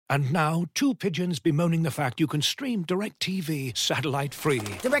And now, two pigeons bemoaning the fact you can stream DirecTV satellite-free.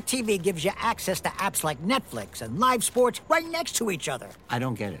 DirecTV gives you access to apps like Netflix and live sports right next to each other. I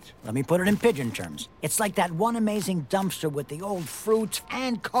don't get it. Let me put it in pigeon terms. It's like that one amazing dumpster with the old fruits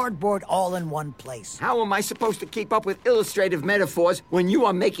and cardboard all in one place. How am I supposed to keep up with illustrative metaphors when you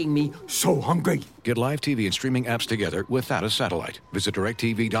are making me so hungry? Get live TV and streaming apps together without a satellite. Visit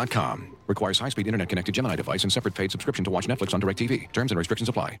DirecTV.com. Requires high-speed internet-connected Gemini device and separate paid subscription to watch Netflix on DirecTV. Terms and restrictions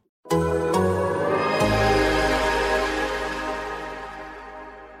apply.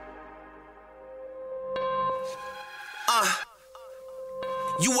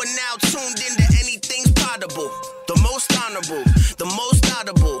 You are now tuned into Anything's Potable. The most honorable, the most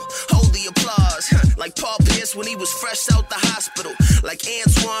audible. Hold the applause, like Paul Pierce when he was fresh out the hospital. Like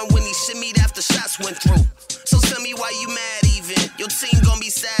Antoine when he shimmied after shots went through. So tell me why you mad even. Your team gon' be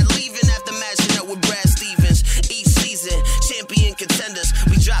sad leaving after matching up with Brad Stevens. Each season, champion contenders.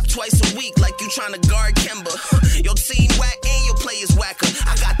 We drop twice a week like you tryna guard Kemba. Your team whack and your players whacker.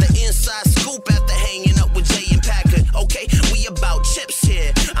 I got the inside scoop after hanging up with Jay and Packer. Okay, we about chips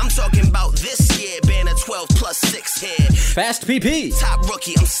here. I'm talking about this year, banner 12 plus 6 here. Fast PP. Top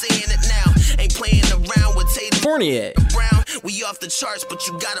rookie, I'm saying it now. Ain't playing around with Tatum Fournier. Brown. We off the charts, but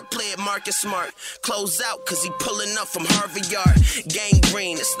you gotta play it Marcus Smart. Close out, cause he pulling up from Harvard Yard. Gang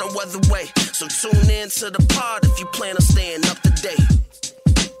green, it's no other way. So tune in to the pod if you plan on staying up to date.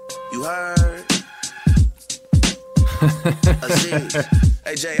 You heard? Aziz.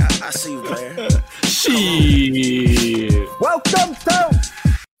 Hey, Jay, I see you, player. Shit. Welcome to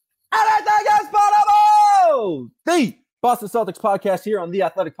Anything is Potable, the Boston Celtics podcast here on the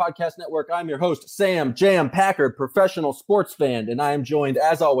Athletic Podcast Network. I'm your host, Sam Jam Packard, professional sports fan, and I am joined,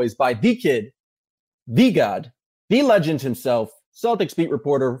 as always, by the kid, the god, the legend himself, Celtics beat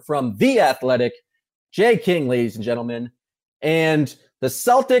reporter from The Athletic, Jay King, ladies and gentlemen. And the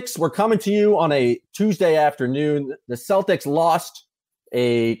Celtics were coming to you on a Tuesday afternoon. The Celtics lost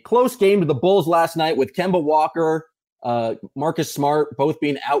a close game to the Bulls last night with Kemba Walker, Marcus Smart, both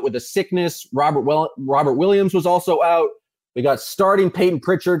being out with a sickness. Robert Williams was also out. We got starting Peyton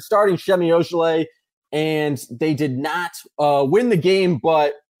Pritchard, starting Shemi Ojeleye, and they did not win the game.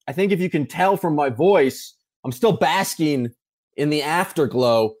 But I think if you can tell from my voice, I'm still basking in the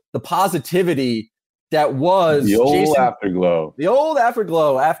afterglow, the positivity that was the old afterglow. The old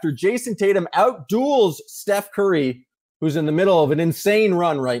afterglow after Jason Tatum outduels Steph Curry, who's in the middle of an insane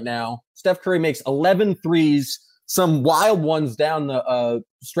run right now. Steph Curry makes 11 threes, some wild ones down the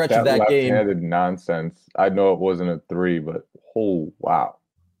stretch of that game. Left-handed nonsense. I know it wasn't a three, but oh, wow.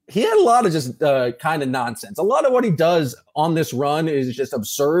 He had a lot of just kind of nonsense. A lot of what he does on this run is just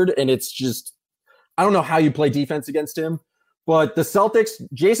absurd, and it's just, I don't know how you play defense against him. But the Celtics,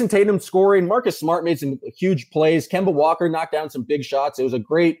 Jason Tatum scoring, Marcus Smart made some huge plays. Kemba Walker knocked down some big shots. It was a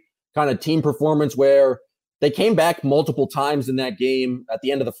great kind of team performance where they came back multiple times in that game. At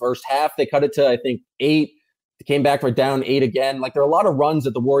the end of the first half, they cut it to, I think, 8. They came back for down 8 again. Like, there are a lot of runs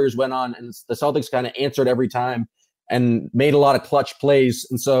that the Warriors went on, and the Celtics kind of answered every time and made a lot of clutch plays.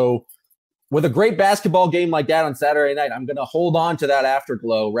 And so with a great basketball game like that on Saturday night, I'm going to hold on to that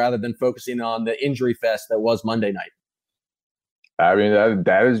afterglow rather than focusing on the injury fest that was Monday night. I mean,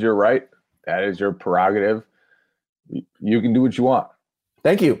 that is your right. That is your prerogative. You can do what you want.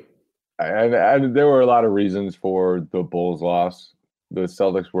 Thank you. And there were a lot of reasons for the Bulls' loss. The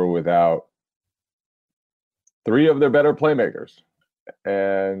Celtics were without 3 of their better playmakers.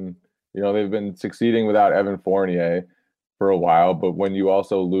 And, you know, they've been succeeding without Evan Fournier for a while. But when you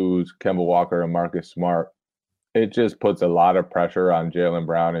also lose Kemba Walker and Marcus Smart, it just puts a lot of pressure on Jaylen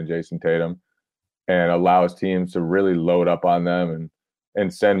Brown and Jason Tatum, and allows teams to really load up on them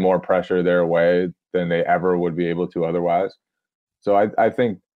and send more pressure their way than they ever would be able to otherwise. So I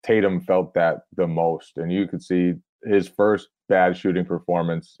think Tatum felt that the most. And you could see his first bad shooting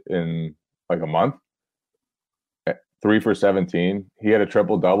performance in like a month. 3 for 17. He had a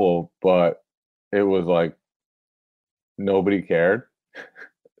triple-double, but it was like nobody cared.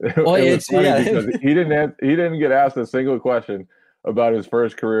 Well, it because he didn't get asked a single question about his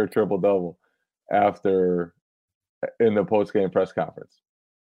first career triple-double after in the post-game press conference.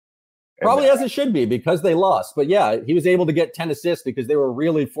 Probably as it should be because they lost. But yeah, he was able to get 10 assists because they were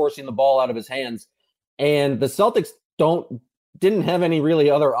really forcing the ball out of his hands. And the Celtics didn't have any really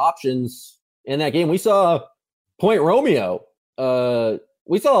other options in that game. We saw Point Romeo.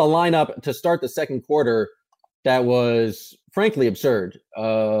 We saw a lineup to start the second quarter that was frankly absurd.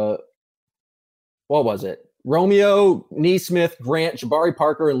 What was it? Romeo, Nesmith, Grant, Jabari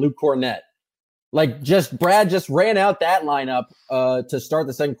Parker, and Luke Cornett. Like, Brad just ran out that lineup to start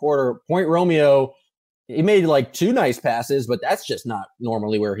the second quarter. Point Romeo, he made like 2 nice passes, but that's just not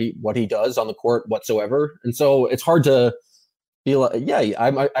normally what he does on the court whatsoever. And so it's hard to be like,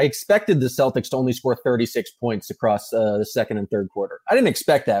 I expected the Celtics to only score 36 points across the second and third quarter. I didn't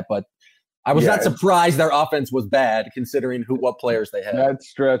expect that, but I was not surprised their offense was bad considering what players they had. That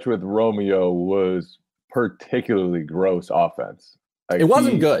stretch with Romeo was particularly gross offense. Like, it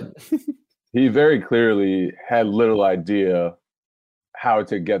wasn't good. He very clearly had little idea how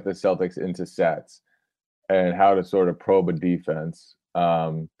to get the Celtics into sets and how to sort of probe a defense.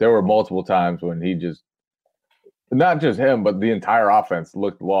 There were multiple times when he just, not just him, but the entire offense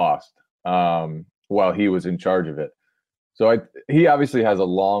looked lost while he was in charge of it. So he obviously has a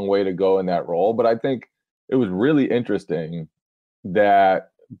long way to go in that role, but I think it was really interesting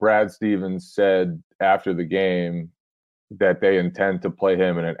that Brad Stevens said after the game that they intend to play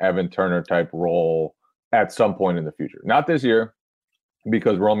him in an Evan Turner type role at some point in the future. Not this year,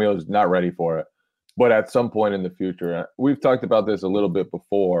 because Romeo's not ready for it, but at some point in the future. We've talked about this a little bit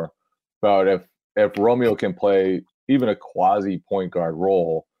before, about if Romeo can play even a quasi point guard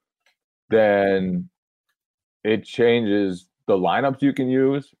role, then it changes the lineups you can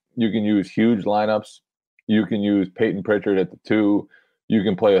use. You can use huge lineups. You can use Peyton Pritchard at the 2. You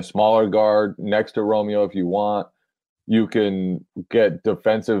can play a smaller guard next to Romeo if you want. You can get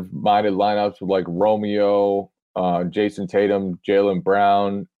defensive-minded lineups like Romeo, Jason Tatum, Jaylen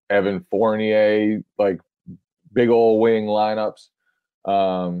Brown, Evan Fournier, like big old wing lineups.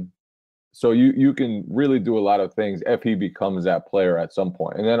 So you can really do a lot of things if he becomes that player at some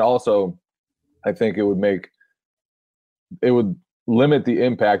point. And then also, I think it would limit the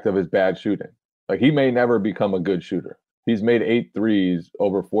impact of his bad shooting. Like, he may never become a good shooter. He's made 8 threes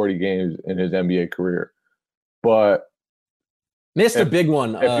over 40 games in his NBA career. But missed a big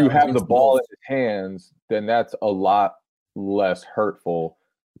one. If you have the ball in his hands, then that's a lot less hurtful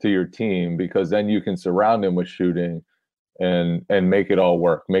to your team, because then you can surround him with shooting and make it all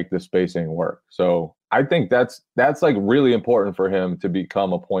work, make the spacing work. So I think that's like really important for him to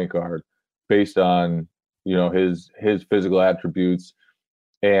become a point guard based on, you know, his physical attributes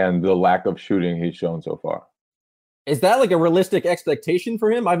and the lack of shooting he's shown so far. Is that like a realistic expectation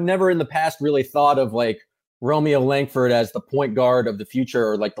for him? I've never in the past really thought of like Romeo Langford as the point guard of the future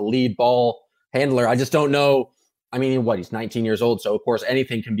or like the lead ball handler. I just don't know. I mean, he's 19 years old, so of course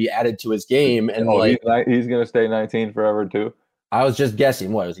anything can be added to his game. And he's going to stay 19 forever too. I was just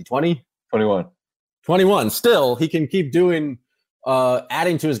guessing. What was he, 20? 21. 21. Still, he can keep doing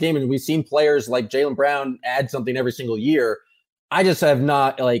adding to his game, and we've seen players like Jaylen Brown add something every single year. I just have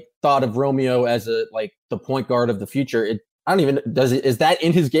not thought of Romeo as the point guard of the future. Is that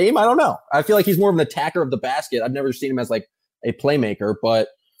in his game? I don't know. I feel like he's more of an attacker of the basket. I've never seen him as like a playmaker, but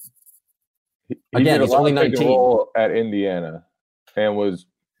again, he's only 19. Role at Indiana and was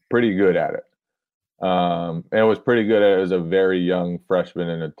pretty good at it. And was pretty good at it as a very young freshman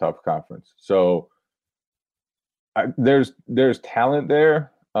in a tough conference. So there's talent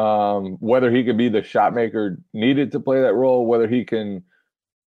there. Whether he could be the shot maker needed to play that role, whether he can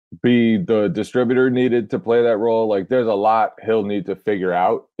be the distributor needed to play that role, like there's a lot he'll need to figure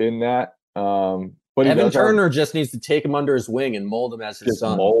out in that. But Evan Turner just needs to take him under his wing and mold him as his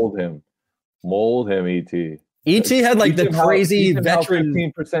son. Mold him, E.T. E.T. had like the crazy veteran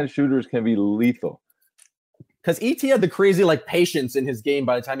 15% shooters can be lethal. Because E.T. had the crazy like patience in his game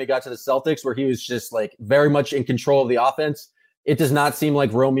by the time he got to the Celtics, where he was just like very much in control of the offense. It does not seem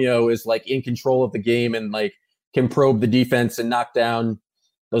like Romeo is like in control of the game and like can probe the defense and knock down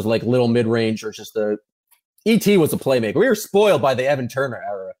those like little mid-range or just the E.T. was a playmaker. We were spoiled by the Evan Turner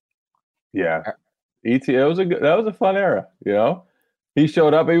era. Yeah. E.T. that was a fun era, you know? He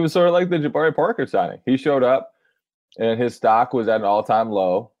showed up, he was sort of like the Jabari Parker signing. He showed up and his stock was at an all-time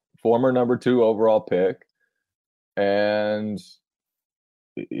low, former number 2 overall pick. And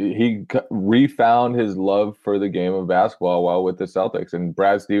he refound his love for the game of basketball while with the Celtics, and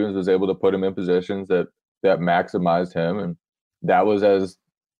Brad Stevens was able to put him in positions that maximized him, and that was as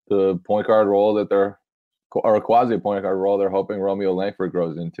the point guard role or a quasi point guard role they're hoping Romeo Langford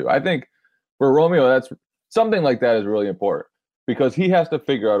grows into. I think for Romeo, that's something like that is really important because he has to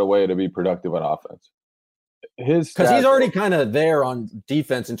figure out a way to be productive on offense. Because he's already kind of there on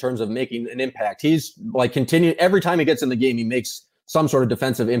defense in terms of making an impact. He's like continuing every time he gets in the game, he makes some sort of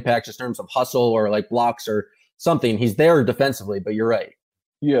defensive impact just in terms of hustle or like blocks or something. He's there defensively, but you're right.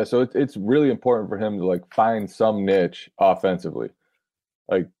 Yeah, so it's really important for him to like find some niche offensively.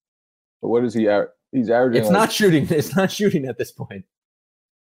 Like, what is he? He's averaging. It's not shooting. It's not shooting at this point.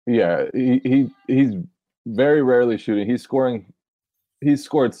 Yeah, he's very rarely shooting. He's scored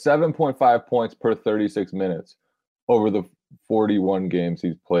 7.5 points per 36 minutes over the 41 games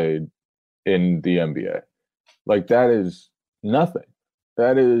he's played in the NBA. Like, that is nothing.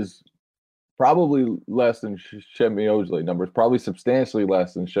 That is probably less than Shemi Ojeleye numbers, probably substantially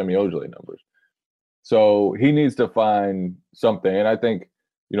less than Shemi Ojeleye numbers. So he needs to find something. And I think,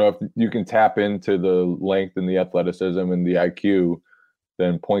 if you can tap into the length and the athleticism and the IQ,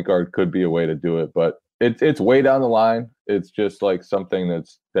 then point guard could be a way to do it. But it's way down the line. It's just like something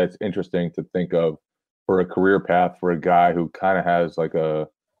that's interesting to think of for a career path for a guy who kind of has like a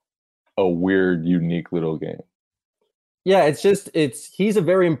weird, unique little game. Yeah, he's a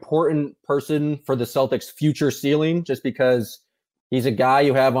very important person for the Celtics' future ceiling, just because he's a guy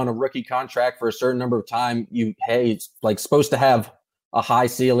you have on a rookie contract for a certain number of time. He's like supposed to have a high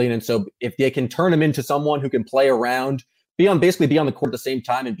ceiling. And so if they can turn him into someone who can play around, basically be on the court at the same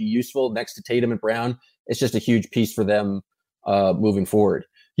time and be useful next to Tatum and Brown, it's just a huge piece for them moving forward.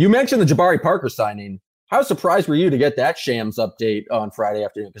 You mentioned the Jabari Parker signing. How surprised were you to get that Shams update on Friday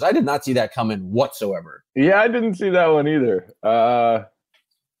afternoon? Because I did not see that coming whatsoever. Yeah, I didn't see that one either.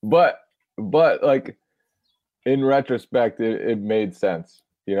 But like, in retrospect, it made sense.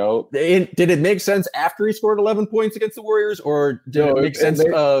 Did it make sense after he scored 11 points against the Warriors, or did it make sense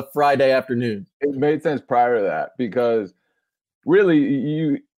Friday afternoon? It made sense prior to that, because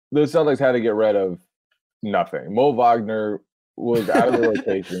really the Celtics had to get rid of nothing. Mo Wagner was out of the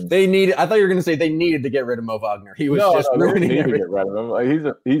rotation. I thought you were going to say they needed to get rid of Mo Wagner. He was ruining everything. To get rid of him. Like,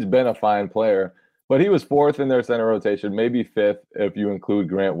 he's been a fine player, but he was fourth in their center rotation, maybe fifth if you include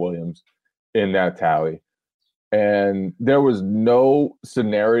Grant Williams in that tally. And there was no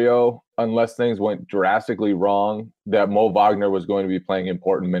scenario, unless things went drastically wrong, that Mo Wagner was going to be playing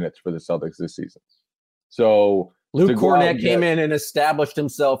important minutes for the Celtics this season. So Luke Kornet came in and established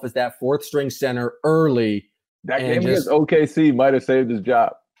himself as that fourth string center early. That game against OKC might have saved his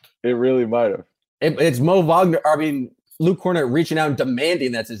job. It really might have. It's Mo Wagner. I mean, Luke Kornet reaching out and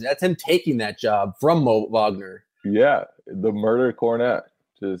demanding that's him taking that job from Mo Wagner. Yeah, the murder Kornet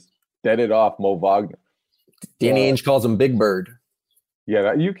just deaded off Mo Wagner. Danny Ainge calls him Big Bird.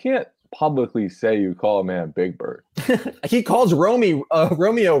 Yeah, you can't publicly say you call a man Big Bird. He calls Romeo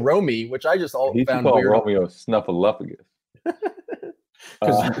Romy, which I just found weird. Romeo Snuffleupagus.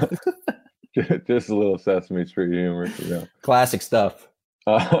 Just a little Sesame Street humor. Classic stuff.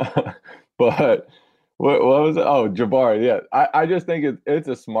 But what was it? Oh, Jabari. Yeah, I just think it's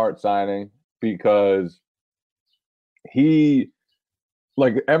a smart signing, because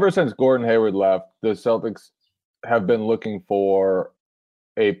ever since Gordon Hayward left, the Celtics have been looking for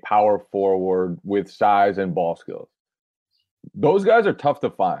a power forward with size and ball skills. Those guys are tough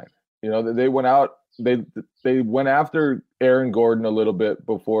to find. They went out, they went after Aaron Gordon a little bit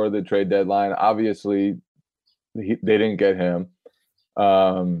before the trade deadline. Obviously, they didn't get him.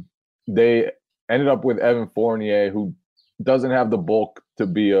 They ended up with Evan Fournier, who doesn't have the bulk to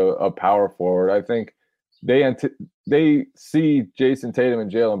be a power forward. I think they see Jason Tatum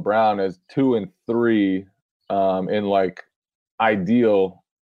and Jaylen Brown as 2 and 3 in like ideal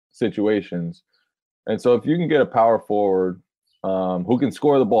situations. And so if you can get a power forward who can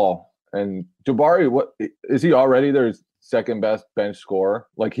score the ball, and Jabari, what is he already their second best bench scorer?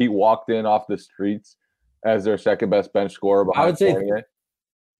 Like, he walked in off the streets as their second best bench scorer behind I would say Fournier.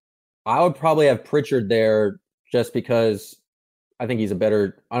 I would probably have Pritchard there, just because I think he's a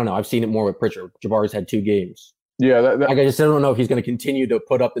better. I don't know. I've seen it more with Pritchard. Jabari's had 2 games. Yeah, I just don't know if he's going to continue to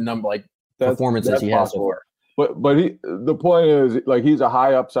put up the number performances he has so far. But the point is, like, he's a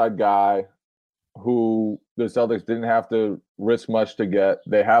high upside guy who the Celtics didn't have to risk much to get.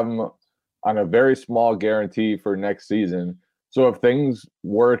 They have him on a very small guarantee for next season. So if things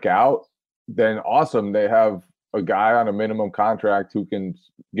work out, then awesome. They have a guy on a minimum contract who can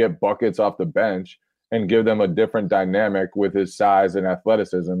get buckets off the bench and give them a different dynamic with his size and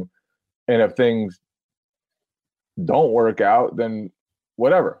athleticism. And if things don't work out, then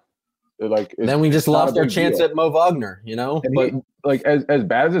whatever. Then we just lost our chance at Mo Wagner, But as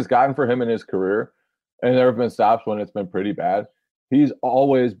bad as it's gotten for him in his career, and there have been stops when it's been pretty bad, he's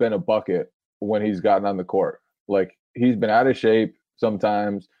always been a bucket when he's gotten on the court. Like, he's been out of shape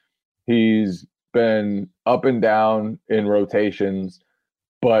sometimes. He's been up and down in rotations,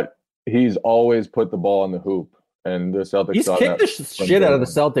 but he's always put the ball in the hoop. And the Celtics he's kicked the shit out of the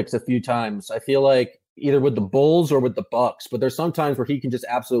Celtics a few times. I feel like either with the Bulls or with the Bucks, but there's some times where he can just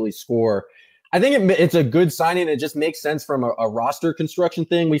absolutely score. I think it's a good signing. It just makes sense from a roster construction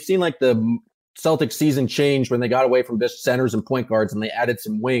thing. We've seen like the Celtics season change when they got away from just centers and point guards and they added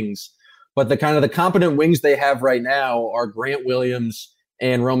some wings. But the competent wings they have right now are Grant Williams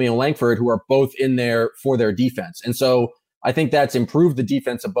and Romeo Langford, who are both in there for their defense. And so I think that's improved the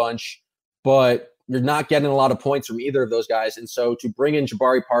defense a bunch, but you're not getting a lot of points from either of those guys. And so to bring in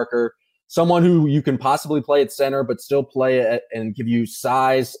Jabari Parker, someone who you can possibly play at center, but still play and give you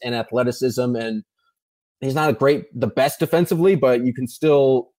size and athleticism. And he's not the best defensively, but you can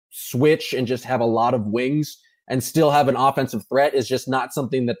still switch and just have a lot of wings and still have an offensive threat is just not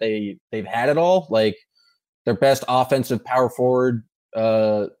something that they've had at all. Like their best offensive power forward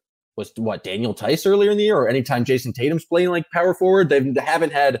was Daniel Tice earlier in the year, or anytime Jason Tatum's playing like power forward. They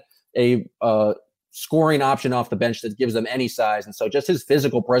haven't had a scoring option off the bench that gives them any size. And so just his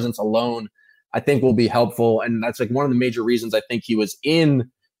physical presence alone, I think, will be helpful. And that's like one of the major reasons I think he was in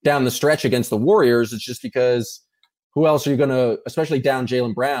down the stretch against the Warriors. It's just because who else are you going to, especially down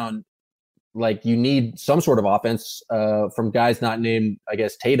Jaylen Brown, like you need some sort of offense from guys not named, I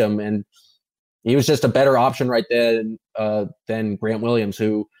guess, Tatum. And he was just a better option right then than Grant Williams,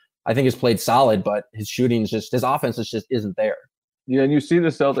 who I think has played solid, but his shooting is just, his offense just isn't there. Yeah, and you see the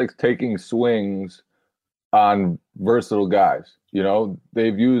Celtics taking swings on versatile guys. You know,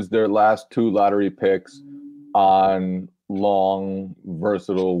 they've used their last 2 lottery picks on long,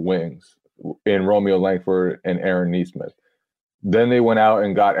 versatile wings in Romeo Langford and Aaron Nesmith. Then they went out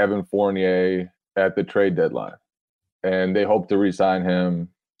and got Evan Fournier at the trade deadline, and they hope to re-sign him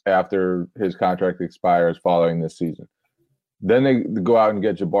after his contract expires following this season. Then they go out and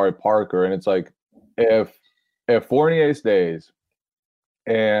get Jabari Parker, and it's like if Fournier stays,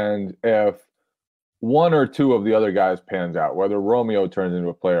 and if 1 or 2 of the other guys pans out, whether Romeo turns into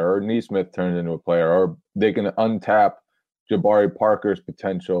a player or Nesmith turns into a player, or they can untap Jabari Parker's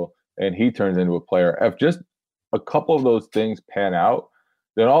potential and he turns into a player. If just a couple of those things pan out,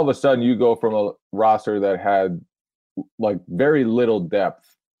 then all of a sudden you go from a roster that had like very little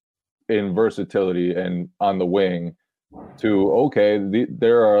depth in versatility and on the wing to, okay,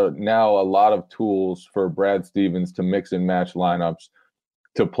 there are now a lot of tools for Brad Stevens to mix and match lineups,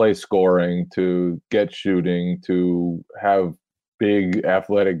 to play scoring, to get shooting, to have big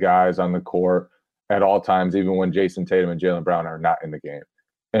athletic guys on the court at all times, even when Jason Tatum and Jaylen Brown are not in the game.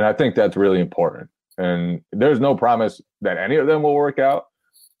 And I think that's really important. And there's no promise that any of them will work out,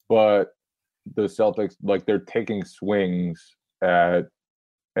 but the Celtics, like, they're taking swings at,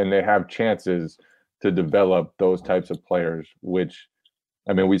 and they have chances to develop those types of players, which,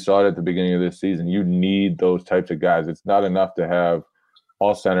 I mean, we saw it at the beginning of this season. You need those types of guys. It's not enough to have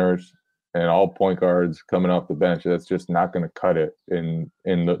all centers and all point guards coming off the bench. That's just not going to cut it in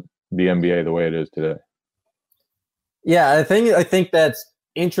the NBA the way it is today. Yeah, I think that's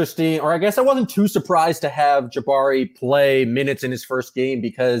interesting. Or I guess I wasn't too surprised to have Jabari play minutes in his first game,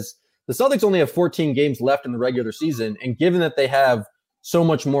 because the Celtics only have 14 games left in the regular season. And given that they have so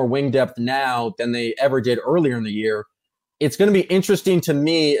much more wing depth now than they ever did earlier in the year, it's going to be interesting to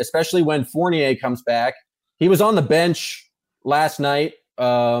me, especially when Fournier comes back. He was on the bench last night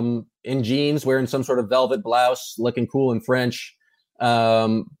in jeans, wearing some sort of velvet blouse, looking cool in French.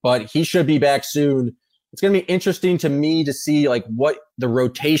 But he should be back soon. It's going to be interesting to me to see like what the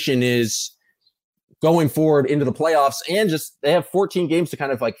rotation is going forward into the playoffs, and just they have 14 games to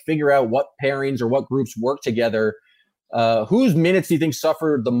kind of like figure out what pairings or what groups work together. Whose minutes do you think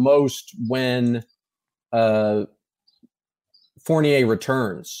suffered the most when Fournier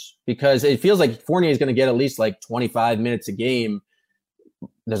returns? Because it feels like Fournier is going to get at least like 25 minutes a game.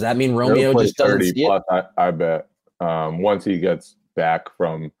 Does that mean Romeo just doesn't see it? I bet once he gets back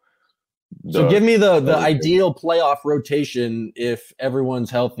from. So give me the ideal playoff rotation if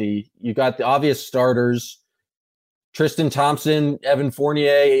everyone's healthy. You got the obvious starters: Tristan Thompson, Evan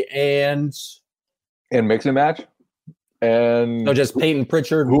Fournier, and mix and match, and no, just Peyton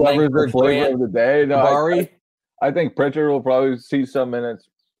Pritchard, whoever's the flavor of the day. No, I think Pritchard will probably see some minutes.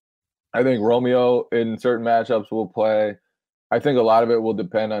 I think Romeo in certain matchups will play. I think a lot of it will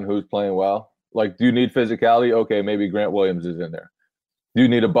depend on who's playing well. Like, do you need physicality? Okay, maybe Grant Williams is in there. Do you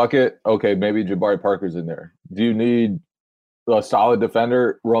need a bucket? Okay, maybe Jabari Parker's in there. Do you need a solid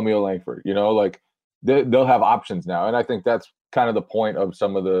defender? Romeo Langford. You know, like they'll have options now. And I think that's kind of the point of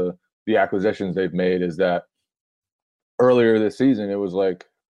some of the acquisitions they've made, is that earlier this season, it was like,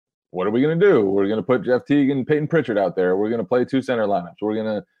 what are we going to do? We're going to put Jeff Teague and Peyton Pritchard out there. We're going to play 2 center lineups. We're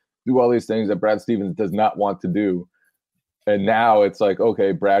going to do all these things that Brad Stevens does not want to do. And now it's like,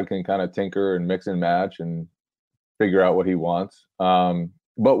 okay, Brad can kind of tinker and mix and match and figure out what he wants.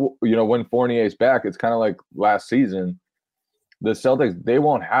 But, you know, when Fournier's back, it's kind of like last season. The Celtics, they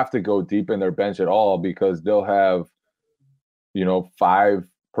won't have to go deep in their bench at all, because they'll have, you know, 5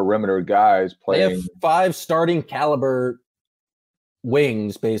 perimeter guys playing. They have 5 starting caliber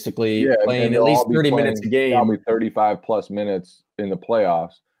wings, basically, playing at least 30 minutes a game. Probably 35 plus minutes in the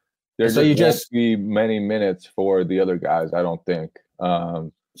playoffs. So you just be many minutes for the other guys, I don't think.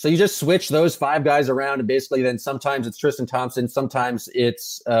 So you just switch those 5 guys around, and basically then sometimes it's Tristan Thompson, sometimes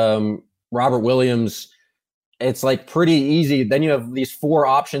it's Robert Williams, it's like pretty easy. Then you have these 4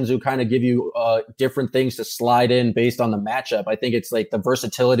 options who kind of give you different things to slide in based on the matchup. I think it's like the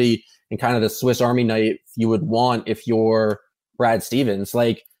versatility and kind of the Swiss Army knife you would want if you're Brad Stevens.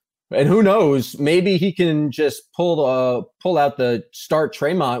 Like, and who knows, maybe he can just pull out the start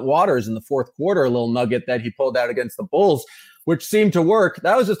Tremont Waters in the fourth quarter, a little nugget that he pulled out against the Bulls, which seemed to work.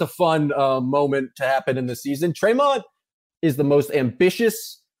 That was just a fun moment to happen in the season. Tremont is the most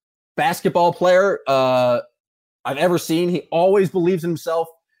ambitious basketball player I've ever seen. He always believes in himself,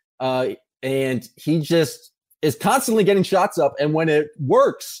 and he just is constantly getting shots up. And when it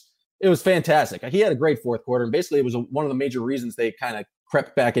works, it was fantastic. He had a great fourth quarter, and basically it was one of the major reasons they kind of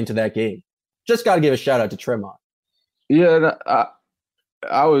crept back into that game. Just got to give a shout out to Tremont. Yeah,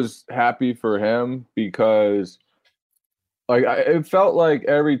 I was happy for him because it felt like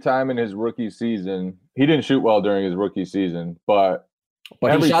every time in his rookie season, he didn't shoot well during his rookie season, but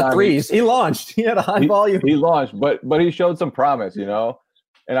he shot threes. He launched. He had a high volume. He launched, but he showed some promise,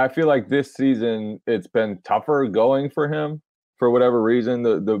 And I feel like this season it's been tougher going for him for whatever reason.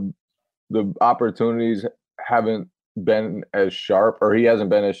 The opportunities haven't been as sharp, or he hasn't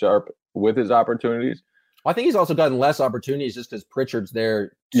been as sharp with his opportunities. I think he's also gotten less opportunities just because Pritchard's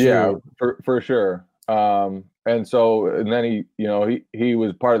there too. Yeah, for sure. And then he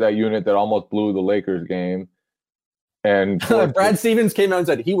was part of that unit that almost blew the Lakers game. And Brad Stevens came out and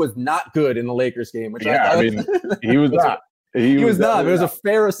said he was not good in the Lakers game. Which he was not. He was not. It was a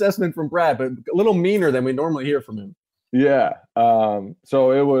fair assessment from Brad, but a little meaner than we normally hear from him. Yeah.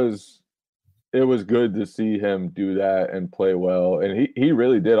 So it was good to see him do that and play well. And he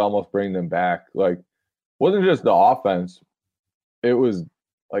really did almost bring them back. Like, wasn't just the offense. It was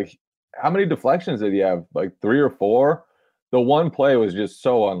like, how many deflections did he have? Like 3 or 4? The one play was just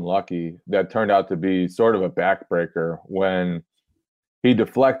so unlucky that turned out to be sort of a backbreaker when he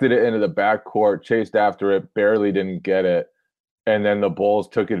deflected it into the backcourt, chased after it, barely didn't get it. And then the Bulls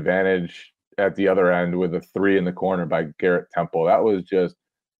took advantage at the other end with a 3 in the corner by Garrett Temple. That was just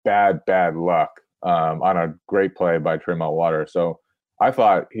bad luck on a great play by Tremont Waters. So I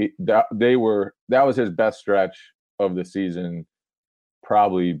thought that was his best stretch of the season,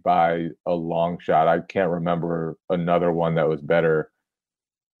 probably by a long shot. I can't remember another one that was better.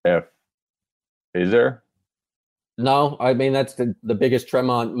 Is there? No, I mean that's the biggest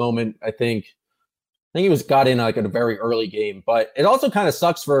Tremont moment. I think he got in like at a very early game, but it also kind of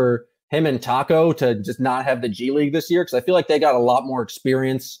sucks for him and Taco to just not have the G League this year, because I feel like they got a lot more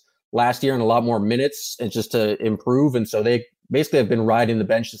experience last year and a lot more minutes, and just to improve, and so they basically have been riding the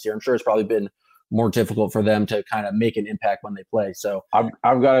bench this year. I'm sure it's probably been more difficult for them to kind of make an impact when they play. So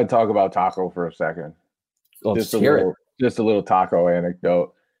I've got to talk about Taco for a second. Just a little Taco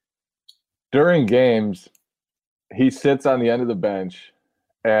anecdote. During games, he sits on the end of the bench,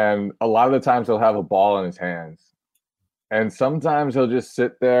 and a lot of the times he'll have a ball in his hands. And sometimes he'll just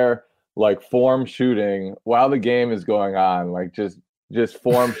sit there like form shooting while the game is going on, like just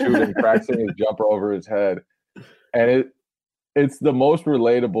form shooting, practicing his jumper over his head. And it's the most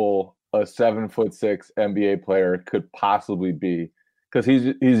relatable a 7'6" NBA player could possibly be, because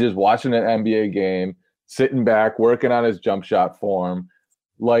he's just watching an NBA game, sitting back, working on his jump shot form,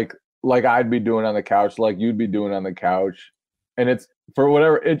 like I'd be doing on the couch, like you'd be doing on the couch. And it's, for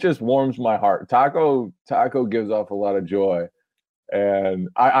whatever, it just warms my heart. Taco gives off a lot of joy. And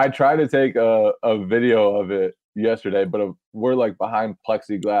I tried to take a video of it yesterday, but we're like behind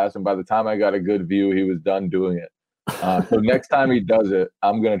plexiglass, and by the time I got a good view, he was done doing it. So next time he does it,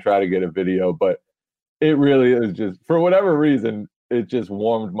 I'm going to try to get a video, but it really is just, for whatever reason, it just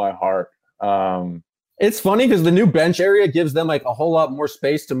warmed my heart. It's funny because the new bench area gives them like a whole lot more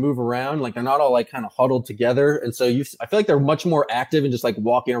space to move around. Like they're not all like kind of huddled together. And so I feel like they're much more active and just like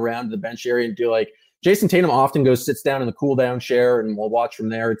walking around the bench area and do like, Jason Tatum often sits down in the cool down chair and we'll watch from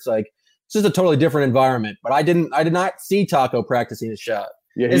there. It's just a totally different environment, but I did not see Taco practicing his shot.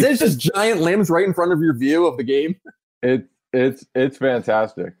 Yeah, is it just giant limbs right in front of your view of the game? It's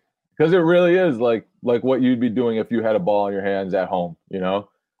fantastic, because it really is like what you'd be doing if you had a ball in your hands at home,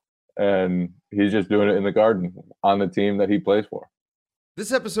 and he's just doing it in the Garden on the team that he plays for.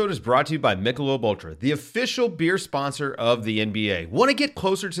 This episode is brought to you by Michelob Ultra, the official beer sponsor of the NBA. Want to get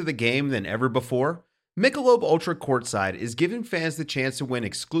closer to the game than ever before? Michelob Ultra Courtside is giving fans the chance to win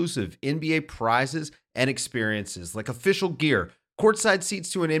exclusive NBA prizes and experiences like official gear, courtside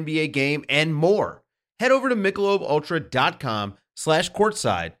seats to an NBA game, and more. Head over to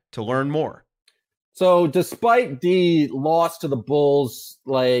MichelobUltra.com/courtside to learn more. So despite the loss to the Bulls,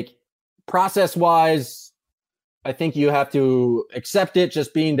 like process-wise, I think you have to accept it,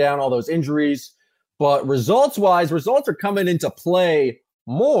 just being down all those injuries. But results-wise, results are coming into play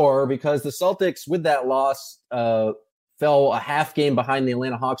more because the Celtics, with that loss, fell a half game behind the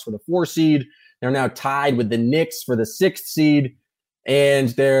Atlanta Hawks for the 4 seed. They're now tied with the Knicks for the 6th seed. And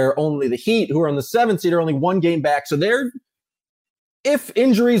they're only the Heat, who are on the 7th seed, are only 1 game back. So they're, if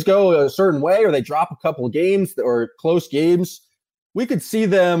injuries go a certain way or they drop a couple of games or close games, we could see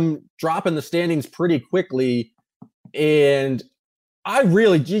them drop in the standings pretty quickly. And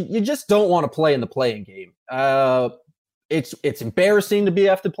you just don't want to play in the play-in game. It's embarrassing to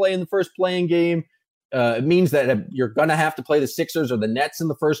have to play in the first play-in game. It means that you're going to have to play the Sixers or the Nets in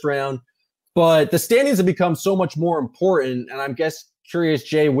the first round. But the standings have become so much more important. And I'm curious,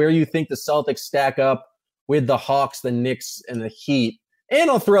 Jay, where you think the Celtics stack up with the Hawks, the Knicks, and the Heat. And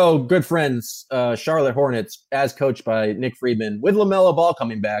I'll throw good friends, Charlotte Hornets, as coached by Nick Friedman, with LaMelo Ball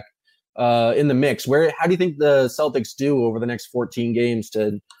coming back in the mix. How do you think the Celtics do over the next 14 games?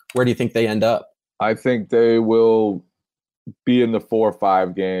 Where do you think they end up? I think they will be in the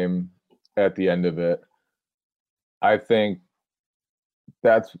 4-5 game at the end of it. I think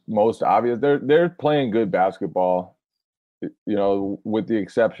that's most obvious. They're playing good basketball, with the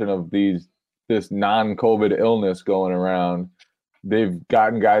exception of this non-COVID illness going around. They've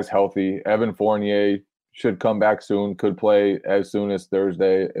gotten guys healthy. Evan Fournier should come back soon, could play as soon as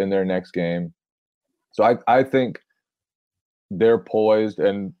Thursday in their next game. So I think they're poised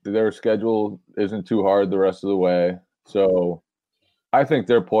and their schedule isn't too hard the rest of the way. So I think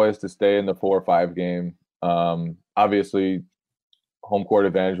they're poised to stay in the 4-5 game. Obviously, home court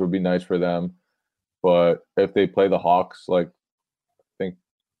advantage would be nice for them. But if they play the Hawks,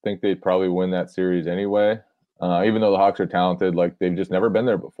 think they'd probably win that series anyway. Even though the Hawks are talented, they've just never been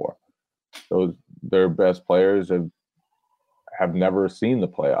there before. Their best players have never seen the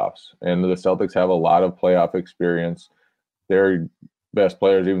playoffs, and the Celtics have a lot of playoff experience. Their best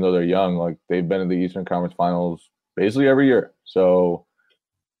players, even though they're young, they've been in the Eastern Conference Finals basically every year. So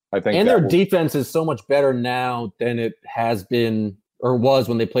I think, and their defense is so much better now than it has been or was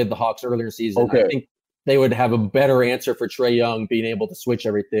when they played the Hawks earlier in the season. Okay. I think they would have a better answer for Trae Young being able to switch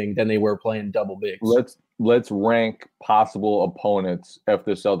everything than they were playing double bigs. Let's rank possible opponents if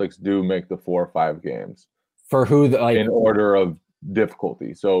the Celtics do make the 4-5 games. For who? In order of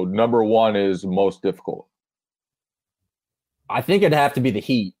difficulty. So number 1 is most difficult. I think it'd have to be the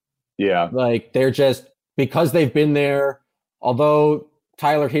Heat. Yeah. They're just, because they've been there, although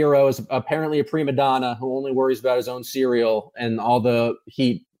Tyler Hero is apparently a prima donna who only worries about his own cereal, and all the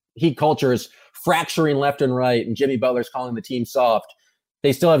Heat culture is fracturing left and right, and Jimmy Butler's calling the team soft.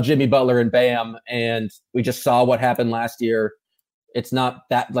 They still have Jimmy Butler and Bam, and we just saw what happened last year. It's not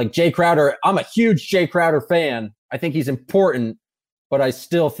that, Jay Crowder. I'm a huge Jay Crowder fan. I think he's important, but I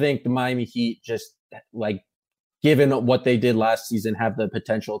still think the Miami Heat, just given what they did last season, have the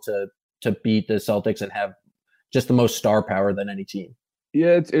potential to beat the Celtics and have just the most star power than any team.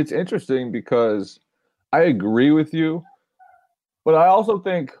 Yeah, it's interesting because I agree with you, but I also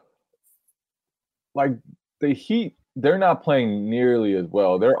think the Heat, they're not playing nearly as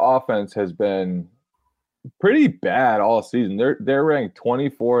well. Their offense has been pretty bad all season. They're ranked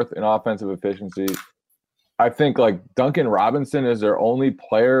 24th in offensive efficiency. I think Duncan Robinson is their only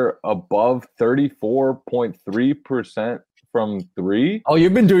player above 34.3% from 3. Oh,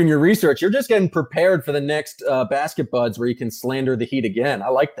 you've been doing your research. You're just getting prepared for the next Basket Buds where you can slander the Heat again. I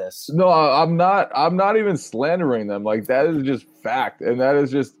like this. No, I'm not even slandering them. That is just fact, and that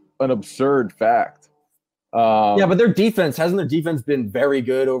is just an absurd fact. Yeah, but their defense, hasn't their defense been very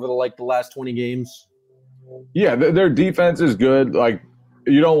good over the last 20 games? Yeah, their defense is good.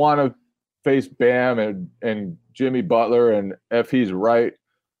 You don't want to face Bam and Jimmy Butler, and if he's right,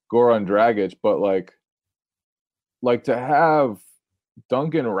 Goran Dragic, but to have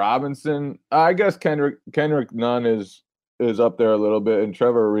Duncan Robinson, I guess Kendrick Nunn is up there a little bit, and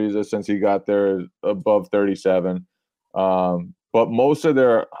Trevor Ariza, since he got there, is above 37. But most of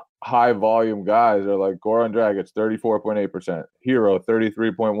their high volume guys are Goran Dragic, 34.8%, Hero,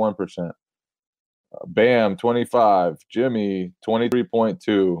 33.1%, Bam, 25, Jimmy,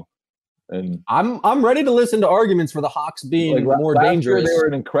 23.2. And I'm ready to listen to arguments for the Hawks being more dangerous. They were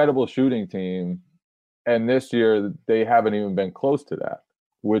an incredible shooting team, and this year they haven't even been close to that,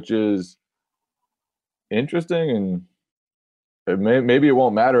 which is interesting. And maybe it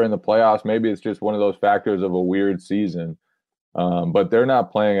won't matter in the playoffs. Maybe it's just one of those factors of a weird season. But they're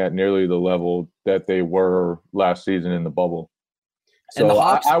not playing at nearly the level that they were last season in the bubble. So and the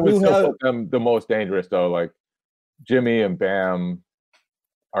Hawks, I would still put them the most dangerous, though. Jimmy and Bam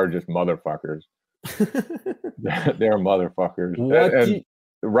are just motherfuckers. They're motherfuckers. And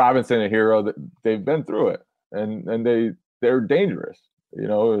Robinson and Hero, they've been through it, and they're dangerous.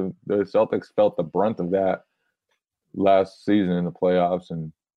 The Celtics felt the brunt of that last season in the playoffs,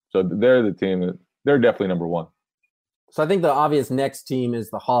 and so they're the team that they're definitely number one. So I think the obvious next team is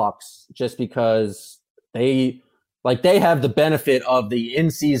the Hawks, just because they have the benefit of the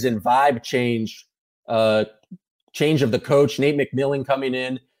in-season vibe change of the coach, Nate McMillan coming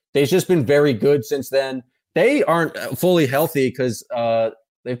in. They've just been very good since then. They aren't fully healthy because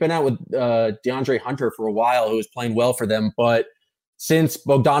they've been out with DeAndre Hunter for a while, who was playing well for them. But since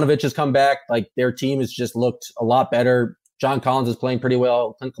Bogdanovich has come back, like their team has just looked a lot better. John Collins is playing pretty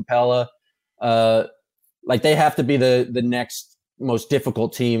well. Clint Capella, like they have to be the next most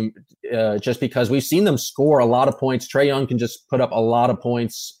difficult team, just because we've seen them score a lot of points. Trae Young can just put up a lot of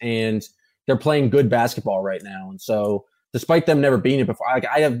points, and they're playing good basketball right now. And so, despite them never beating it before,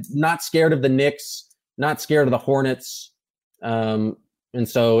 I am not scared of the Knicks, not scared of the Hornets. And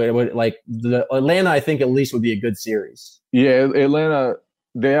so it would the Atlanta, I think at least would be a good series. Yeah, Atlanta,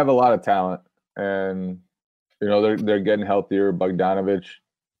 they have a lot of talent, and they're getting healthier. Bogdanovich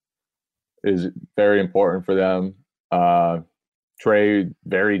is very important for them. Trae,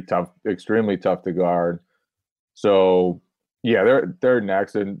 very tough, extremely tough to guard. So yeah, they're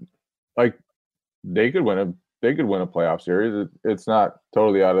next, and like they could win a playoff series. It's not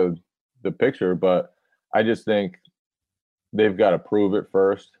totally out of the picture, but I just think they've got to prove it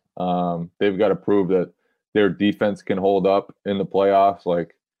first. They've got to prove that their defense can hold up in the playoffs.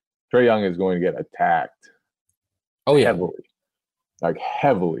 Like Trae Young is going to get attacked. Oh yeah,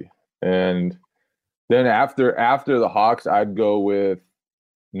 heavily. And then after the Hawks, I'd go with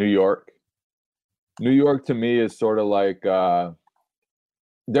New York. New York to me is sort of like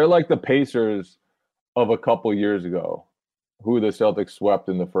they're like the Pacers of a couple years ago, who the Celtics swept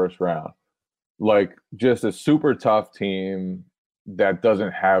in the first round. Like just a super tough team that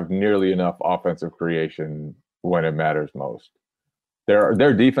doesn't have nearly enough offensive creation when it matters most.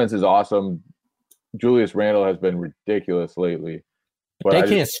 Their defense is awesome. Julius Randle has been ridiculous lately. But they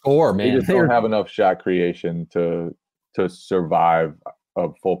can't score, man. They just don't have enough shot creation to survive a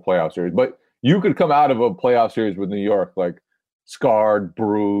full playoff series. But you could come out of a playoff series with New York like scarred,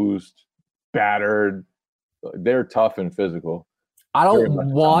 bruised, battered. They're tough and physical. I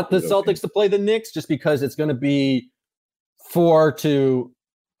don't want the Celtics to play the Knicks just because it's going to be 4 to,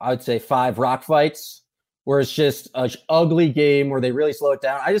 I would say, 5 rock fights, where it's just an ugly game where they really slow it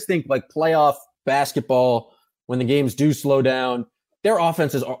down. I just think like playoff basketball, when the games do slow down, their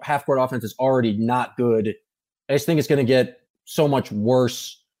half-court offense is already not good. I just think it's going to get so much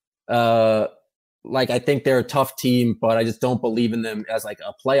worse. I think they're a tough team, but I just don't believe in them as like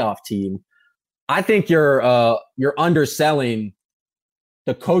a playoff team. I think you're underselling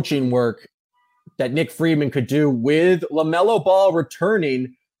the coaching work that Nick Friedman could do with LaMelo Ball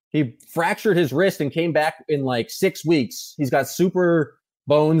returning. He fractured his wrist and came back in like 6 weeks. He's got super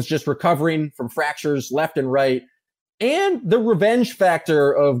bones, just recovering from fractures left and right. And the revenge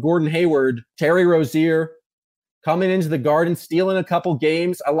factor of Gordon Hayward, Terry Rozier coming into the Garden, stealing a couple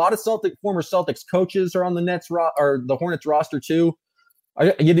games. A lot of former Celtics coaches are on the Nets or the Hornets roster too.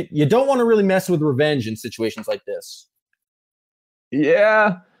 You don't want to really mess with revenge in situations like this.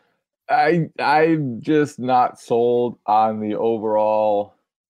 Yeah, I'm just not sold on the overall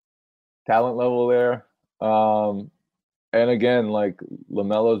talent level there. And again, like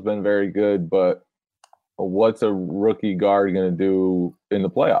LaMelo's been very good, but what's a rookie guard going to do in the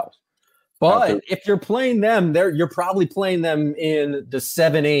playoffs? But if you're playing them, you're probably playing them in the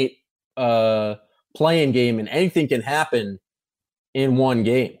 7-8 playing game, and anything can happen in one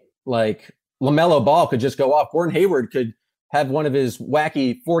game. Like LaMelo Ball could just go off. Gordon Hayward could have one of his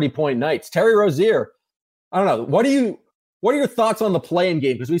wacky 40-point nights. Terry Rozier, I don't know. What are your thoughts on the play-in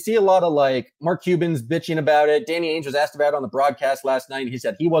game? Because we see a lot of like Mark Cuban's bitching about it. Danny Ainge was asked about it on the broadcast last night. He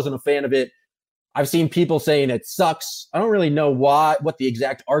said he wasn't a fan of it. I've seen people saying it sucks. I don't really know what the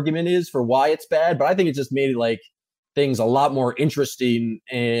exact argument is for why it's bad, but I think it just made like things a lot more interesting,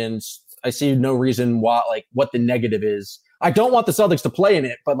 and I see no reason why, like what the negative is. I don't want the Celtics to play in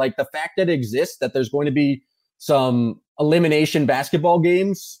it, but like the fact that it exists, that there's going to be some elimination basketball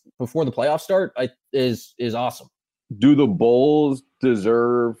games before the playoffs start, is awesome. Do the Bulls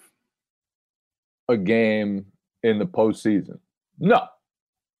deserve a game in the postseason? No.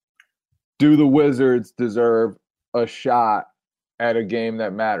 Do the Wizards deserve a shot at a game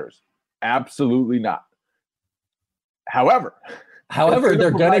that matters? Absolutely not. However,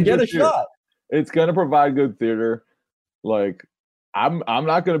 they're going to get a shot. It's going to provide good theater. Like, I'm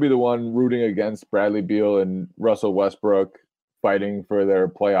not going to be the one rooting against Bradley Beal and Russell Westbrook fighting for their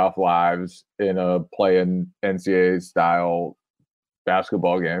playoff lives in a play-in NCAA style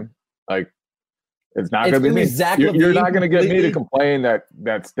basketball game. Like, it's not going to be me. You're not going to get me to complain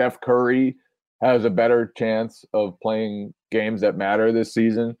that Steph Curry has a better chance of playing games that matter this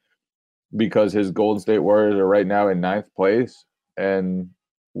season because his Golden State Warriors are right now in 9th place and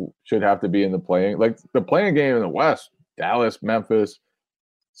should have to be in the playing. Like the playing game in the West, Dallas, Memphis,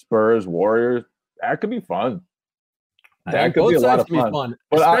 Spurs, Warriors, that could be fun. That could be a lot of fun.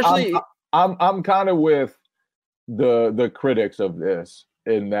 But especially, I'm kind of with the critics of this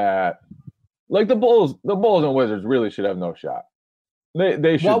in that, like the Bulls and Wizards really should have no shot.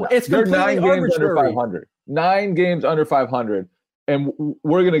 They should. Well, it's They're 9 games arbitrary. under 500. 9 games under 500, and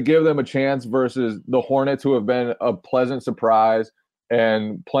we're going to give them a chance versus the Hornets, who have been a pleasant surprise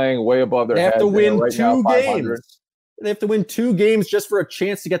and playing way above their heads. They have to win right 2 games. They have to win 2 games just for a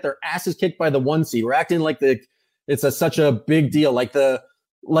chance to get their asses kicked by the 1 seed. We're acting like it's such a big deal. Like the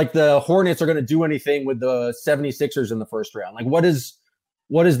Hornets are going to do anything with the 76ers in the first round. Like what is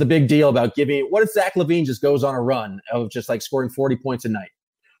the big deal about what if Zach LaVine just goes on a run of just like scoring 40 points a night?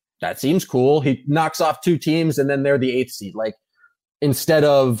 That seems cool. He knocks off 2 teams and then they're the 8th seed. Like instead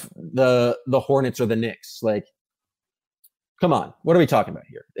of the Hornets or the Knicks. Like, come on, what are we talking about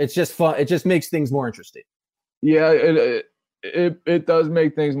here? It's just fun. It just makes things more interesting. Yeah, it does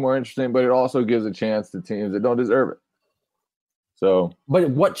make things more interesting, but it also gives a chance to teams that don't deserve it. So, but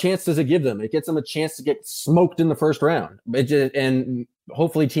what chance does it give them? It gets them a chance to get smoked in the first round. And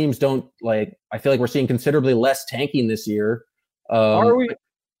hopefully teams don't like. I feel like we're seeing considerably less tanking this year. Are we?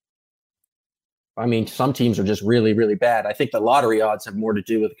 I mean, some teams are just really, really bad. I think the lottery odds have more to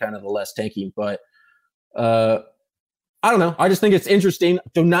do with kind of the less tanking, but I don't know. I just think it's interesting.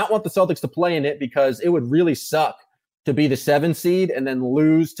 Do not want the Celtics to play in it because it would really suck to be the 7 seed and then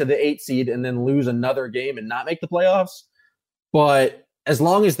lose to the 8 seed and then lose another game and not make the playoffs. But as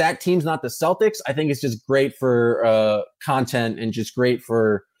long as that team's not the Celtics, I think it's just great for content and just great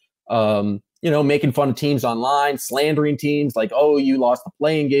for, making fun of teams online, slandering teams like, oh, you lost the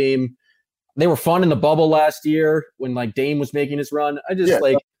playing game. They were fun in the bubble last year when like Dame was making his run.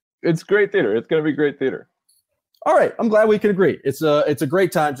 It's great theater. It's going to be great theater. All right. I'm glad we can agree. It's a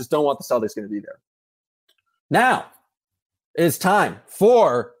great time. Just don't want the Celtics going to be there. Now it's time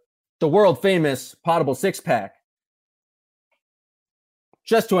for the world famous Potable 6-pack.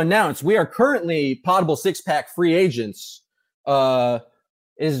 Just to announce, we are currently Potable 6-pack free agents.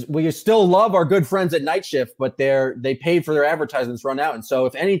 We still love our good friends at Night Shift, but they paid for their advertisements run out. And so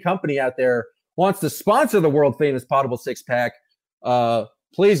if any company out there wants to sponsor the world famous Potable 6-pack,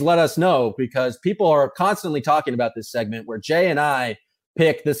 please let us know, because people are constantly talking about this segment where Jay and I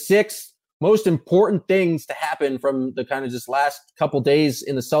pick the 6 most important things to happen from the kind of just last couple days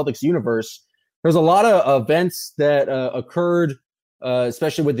in the Celtics universe. There's a lot of events that occurred,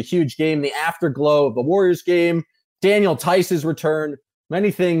 especially with the huge game, the afterglow of the Warriors game, Daniel Tice's return,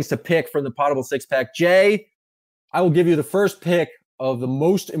 many things to pick from the Potable 6-pack. Jay, I will give you the first pick of the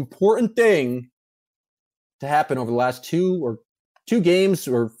most important thing to happen over the last 2 games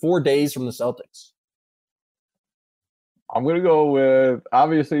or 4 days from the Celtics. I'm going to go with,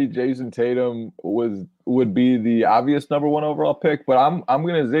 obviously, Jason Tatum would be the obvious number 1 overall pick, but I'm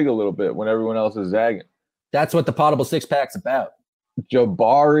going to zig a little bit when everyone else is zagging. That's what the Potable 6-pack's about.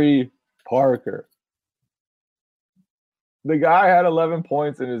 Jabari Parker. The guy had 11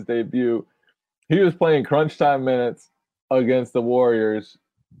 points in his debut. He was playing crunch time minutes against the Warriors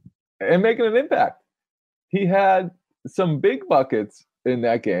and making an impact. He had some big buckets in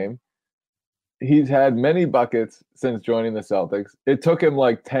that game. He's had many buckets since joining the Celtics. It took him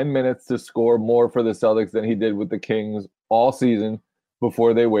like 10 minutes to score more for the Celtics than he did with the Kings all season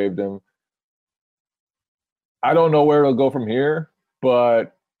before they waived him. I don't know where it'll go from here,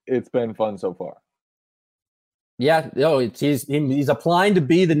 but it's been fun so far. Yeah, he's applying to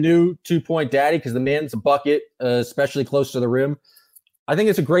be the new 2-point daddy because the man's a bucket, especially close to the rim. I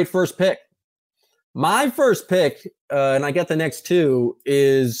think it's a great first pick. My first pick, and I get the next 2,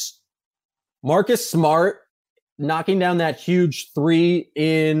 is Marcus Smart knocking down that huge 3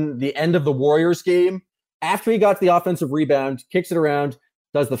 in the end of the Warriors game. After he got the offensive rebound, kicks it around,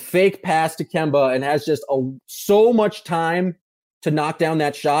 does the fake pass to Kemba, and has just so much time to knock down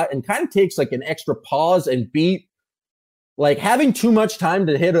that shot, and kind of takes like an extra pause and beat. Like having too much time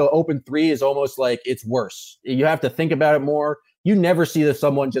to hit an open 3 is almost like it's worse. You have to think about it more. You never see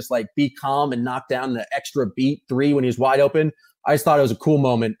someone just like be calm and knock down the extra beat 3 when he's wide open. I just thought it was a cool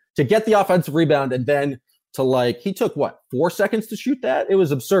moment to get the offensive rebound and then to he took 4 seconds to shoot that? It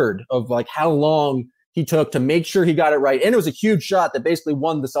was absurd of like how long he took to make sure he got it right. And it was a huge shot that basically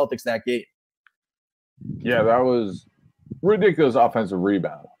won the Celtics that game. Yeah, that was ridiculous offensive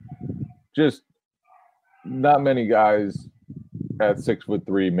rebound. Just not many guys at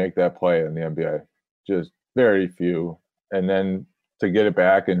 6'3" make that play in the NBA. Just very few. And then to get it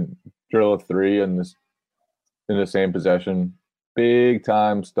back and drill a three in the same possession. Big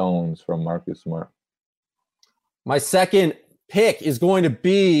time stones from Marcus Smart. My second pick is going to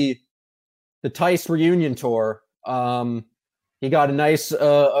be the Tice reunion tour. He got a nice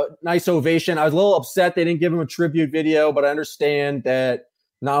ovation. I was a little upset they didn't give him a tribute video, but I understand that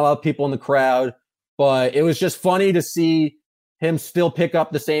not a lot of people in the crowd. But it was just funny to see him still pick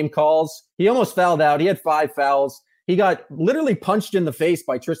up the same calls. He almost fouled out. He had 5 fouls. He got literally punched in the face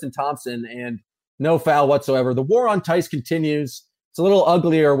by Tristan Thompson and no foul whatsoever. The war on Tice continues. It's a little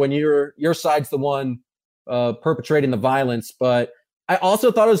uglier when your side's the one perpetrating the violence. But I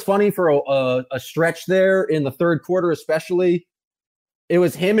also thought it was funny for a stretch there in the third quarter, especially. It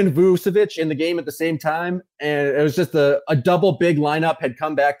was him and Vucevic in the game at the same time. And it was just a double big lineup had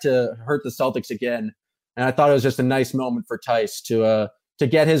come back to hurt the Celtics again. And I thought it was just a nice moment for Tice to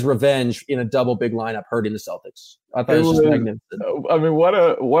get his revenge in a double big lineup hurting the Celtics. I thought it was just magnificent. I mean, what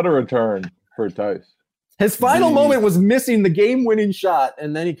a return for Tice. His final moment was missing the game-winning shot,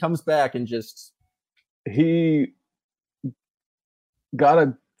 and then he comes back and just... He got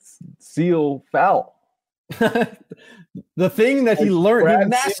a seal foul. The thing that he learned, he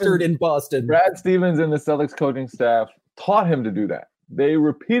mastered in Boston. Brad Stevens and the Celtics coaching staff taught him to do that. They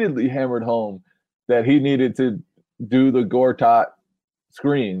repeatedly hammered home that he needed to do the Gortat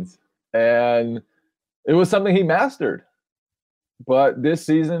screens, and it was something he mastered. But this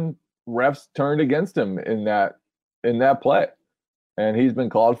season, refs turned against him in that play, and he's been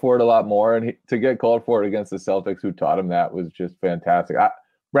called for it a lot more. And to get called for it against the Celtics, who taught him that, was just fantastic.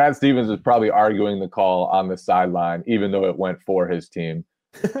 Brad Stevens was probably arguing the call on the sideline, even though it went for his team.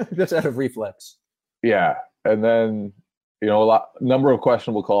 Just out of reflex. Yeah. And then, number of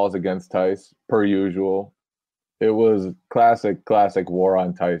questionable calls against Tice, per usual. It was classic war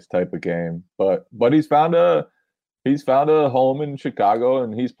on Tice type of game. But he's found a home in Chicago,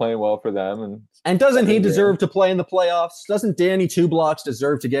 and he's playing well for them. And doesn't he deserve to play in the playoffs? Doesn't Danny Two Blocks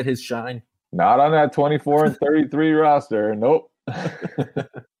deserve to get his shine? Not on that 24 and 33 roster. Nope.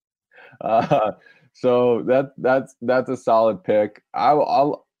 So that's a solid pick.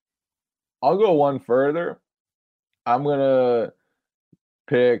 I'll go one further. I'm gonna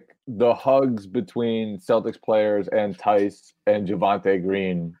pick the hugs between Celtics players and Tice and Javonte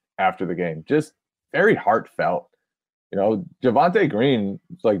Green after the game. Just very heartfelt. Javonte Green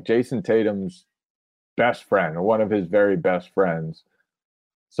is like Jason Tatum's best friend, or one of his very best friends.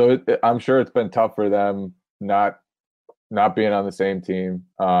 So I'm sure it's been tough for them not being on the same team.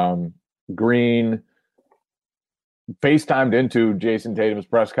 Green FaceTimed into Jason Tatum's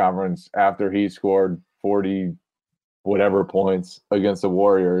press conference after he scored 40 whatever points against the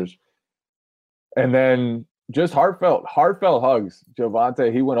Warriors. And then just heartfelt hugs.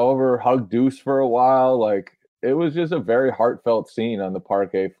 Javonte, he went over, hugged Deuce for a while. Like, it was just a very heartfelt scene on the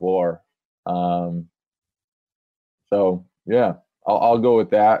parquet floor. So yeah, I'll go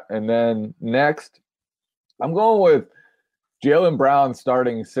with that. And then next, I'm going with Jaylen Brown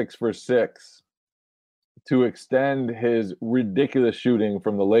starting 6 for 6 to extend his ridiculous shooting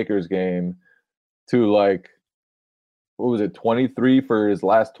from the Lakers game to 23 for his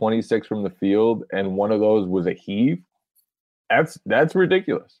last 26 from the field, and one of those was a heave. That's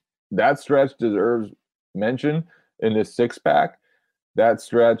ridiculous. That stretch deserves mention in this 6-pack. That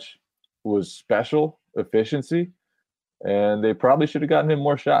stretch was special efficiency, and they probably should have gotten him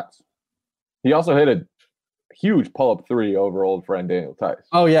more shots. He also hit a huge pull-up 3 over old friend Daniel Tice.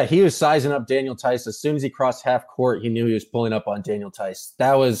 Oh, yeah. He was sizing up Daniel Tice. As soon as he crossed half court, he knew he was pulling up on Daniel Tice.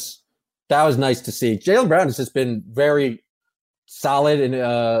 That was nice to see. Jaylen Brown has just been very solid. And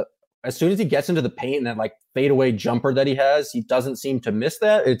as soon as he gets into the paint and that fadeaway jumper that he has, he doesn't seem to miss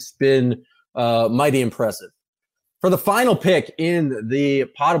that. It's been mighty impressive. For the final pick in the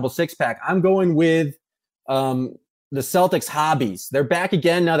Potable 6-pack, I'm going with the Celtics hobbies. They're back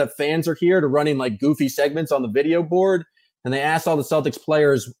again now that fans are here to running goofy segments on the video board. And they asked all the Celtics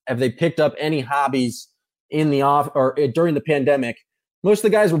players, have they picked up any hobbies in the during the pandemic? Most of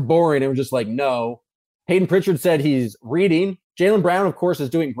the guys were boring and were just no. Hayden Pritchard said he's reading. Jaylen Brown, of course, is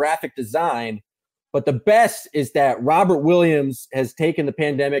doing graphic design. But the best is that Robert Williams has taken the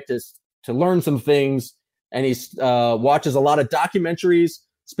pandemic to learn some things. And he watches a lot of documentaries,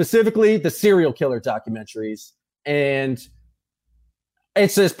 specifically the serial killer documentaries. And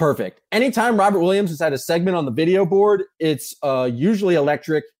it's just perfect. Anytime Robert Williams has had a segment on the video board, it's usually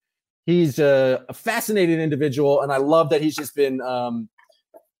electric. He's a fascinating individual, and I love that he's just been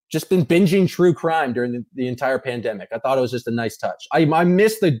binging true crime during the entire pandemic. I thought it was just a nice touch. I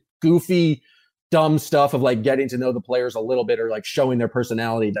miss the goofy, dumb stuff of getting to know the players a little bit, or showing their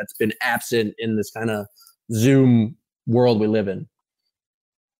personality that's been absent in this kind of Zoom world we live in.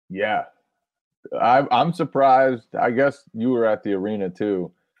 Yeah. I'm surprised. I guess you were at the arena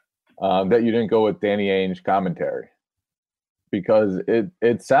too, that you didn't go with Danny Ainge commentary, because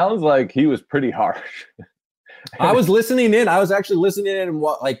it sounds like he was pretty harsh. I was listening in. I was actually listening in,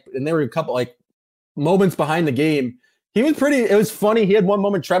 and there were a couple moments behind the game. He was pretty. It was funny. He had one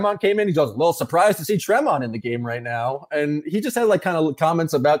moment. Tremont came in. He was a little surprised to see Tremont in the game right now, and he just had kind of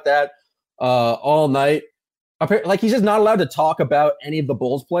comments about that all night. He's just not allowed to talk about any of the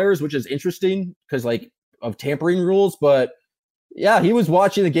Bulls players, which is interesting because of tampering rules. But yeah, he was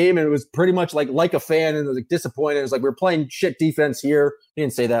watching the game and it was pretty much like a fan, and it was disappointed. It was we're playing shit defense here. He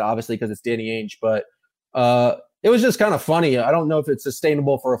didn't say that obviously because it's Danny Ainge, but it was just kind of funny. I don't know if it's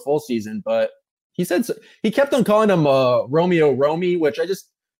sustainable for a full season, but he said he kept on calling him Romeo Romy, which I just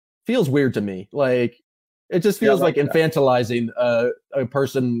feels weird to me. It just feels like infantilizing a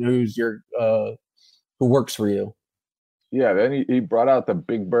person who's who works for you. Yeah, then he brought out the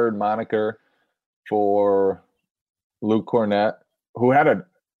Big Bird moniker for Luke Cornett, who had a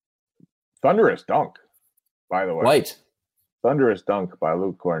thunderous dunk, by the way. Right. Thunderous dunk by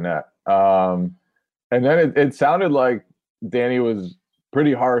Luke Cornett. And then it sounded like Danny was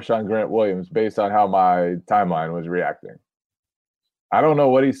pretty harsh on Grant Williams based on how my timeline was reacting. I don't know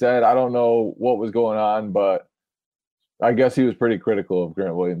what he said. I don't know what was going on, but I guess he was pretty critical of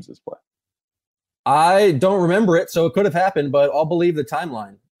Grant Williams' play. I don't remember it, so it could have happened, but I'll believe the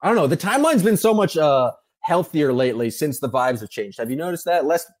timeline. I don't know. The timeline's been so much healthier lately since the vibes have changed. Have you noticed that?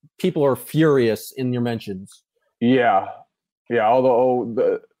 Less people are furious in your mentions. Yeah.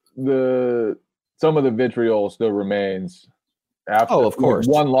 Although the some of the vitriol still remains. After, of course.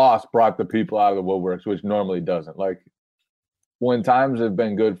 One loss brought the people out of the woodworks, which normally doesn't. When times have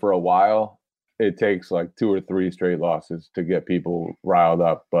been good for a while, it takes 2 or 3 straight losses to get people riled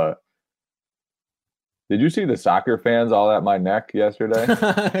up, but did you see the soccer fans all at my neck yesterday?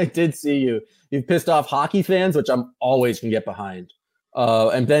 I did see you. You've pissed off hockey fans, which I'm always can get behind,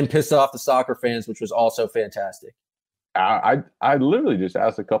 and then pissed off the soccer fans, which was also fantastic. I literally just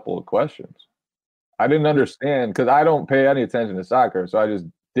asked a couple of questions. I didn't understand because I don't pay any attention to soccer, so I just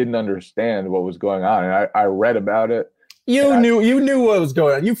didn't understand what was going on. And I read about it. You knew what was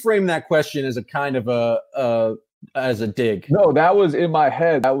going on. You framed that question as a kind of as a dig. No, that was in my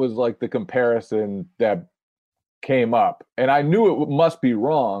head. That was the comparison that came up. And I knew it must be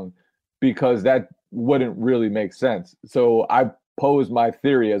wrong because that wouldn't really make sense. So I posed my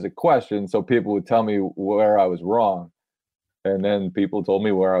theory as a question so people would tell me where I was wrong. And then people told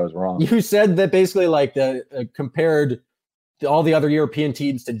me where I was wrong. You said that basically compared all the other European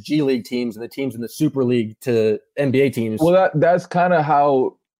teams to G League teams and the teams in the Super League to NBA teams. Well, that's kind of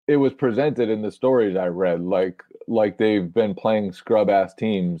how it was presented in the stories I read. Like they've been playing scrub ass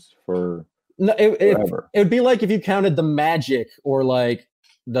teams for forever. It would be like if you counted the Magic or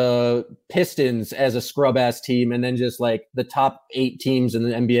the Pistons as a scrub ass team, and then just the top 8 teams in the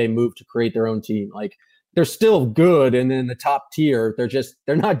NBA moved to create their own team. They're still good, and then the top tier,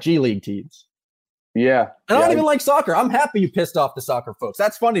 they're not G League teams. Yeah. I don't even like soccer. I'm happy you pissed off the soccer folks.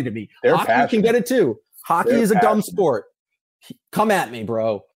 That's funny to me. Hockey can get it too. Hockey is a dumb sport. Come at me,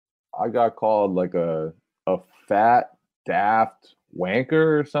 bro. I got called a fat, daft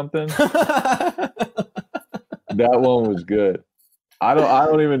wanker or something. That one was good. I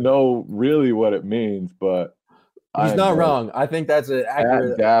don't even know really what it means, but he's not wrong. I think that's an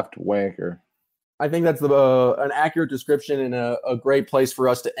accurate daft wanker. I think that's an accurate description and a great place for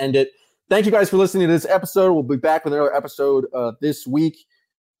us to end it. Thank you guys for listening to this episode. We'll be back with another episode this week.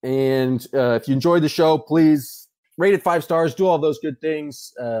 And if you enjoyed the show, please rate it 5 stars, do all those good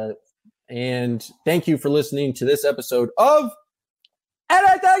things. And thank you for listening to this episode of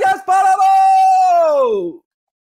Anything is Possible!